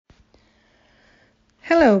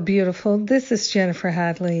Hello, beautiful. This is Jennifer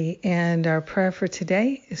Hadley, and our prayer for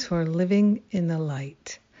today is for living in the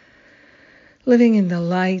light. Living in the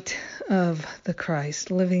light of the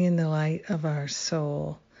Christ, living in the light of our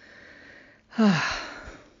soul.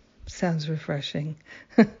 Sounds refreshing.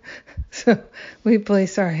 So we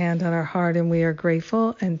place our hand on our heart and we are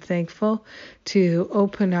grateful and thankful to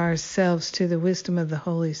open ourselves to the wisdom of the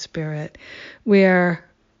Holy Spirit. We are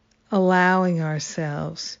allowing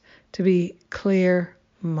ourselves to be clear-minded.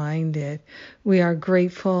 We are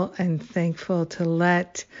grateful and thankful to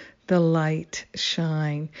let the light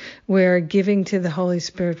shine. We're giving to the Holy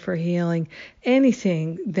Spirit for healing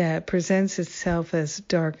anything that presents itself as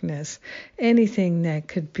darkness, anything that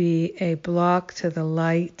could be a block to the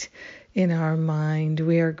light in our mind.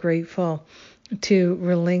 We are grateful to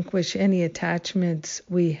relinquish any attachments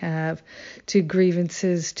we have to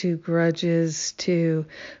grievances, to grudges, to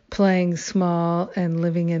playing small and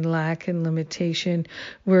living in lack and limitation.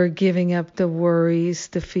 We're giving up the worries,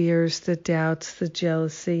 the fears, the doubts, the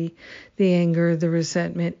jealousy, the anger, the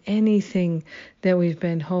resentment, anything that we've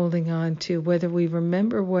been holding on to, whether we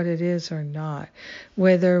remember what it is or not,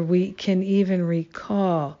 whether we can even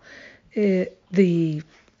recall the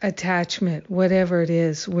attachment, whatever it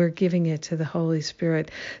is, we're giving it to the Holy Spirit.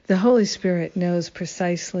 The Holy Spirit knows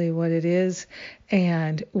precisely what it is,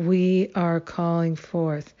 and we are calling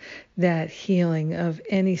forth that healing of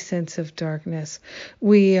any sense of darkness.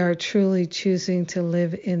 We are truly choosing to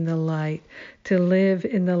live in the light, to live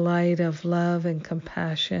in the light of love and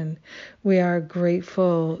compassion. We are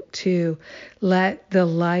grateful to let the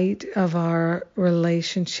light of our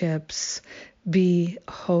relationships be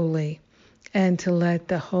holy, and to let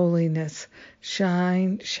the holiness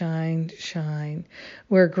shine, shine, shine.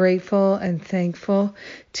 We're grateful and thankful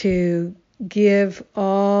to give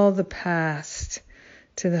all the past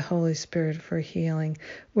to the Holy Spirit for healing.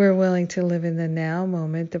 We're willing to live in the now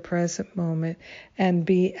moment, the present moment, and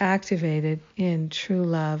be activated in true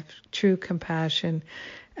love, true compassion,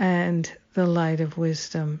 and the light of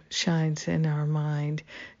wisdom shines in our mind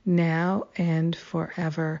now and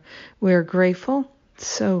forever. We're grateful.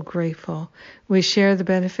 So grateful. We share the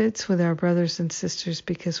benefits with our brothers and sisters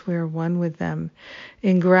because we are one with them.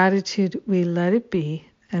 In gratitude, we let it be,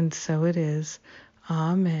 and so it is.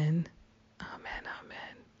 Amen. Amen.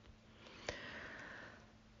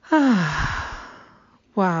 Amen.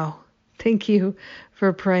 Wow. Thank you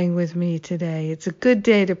for praying with me today. It's a good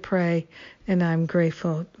day to pray, and I'm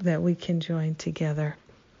grateful that we can join together.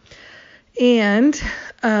 And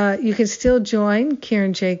you can still join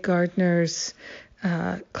Karen J. Gardner's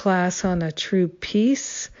class on a true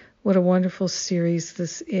peace. What a wonderful series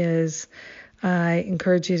this is. I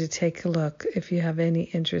encourage you to take a look if you have any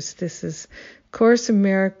interest. This is Course in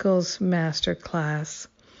Miracles Master Class.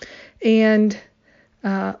 And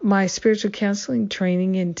my spiritual counseling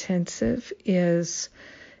training intensive is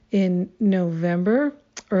in November,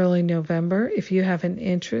 early November. If you have an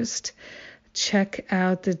interest, check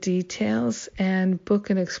out the details and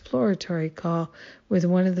book an exploratory call with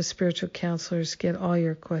one of the spiritual counselors. Get all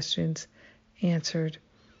your questions answered.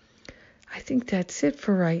 I think that's it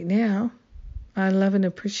for right now. I love and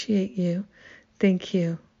appreciate you. Thank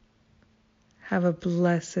you. Have a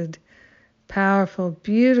blessed, powerful,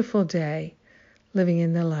 beautiful day living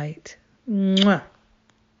in the light. Mwah.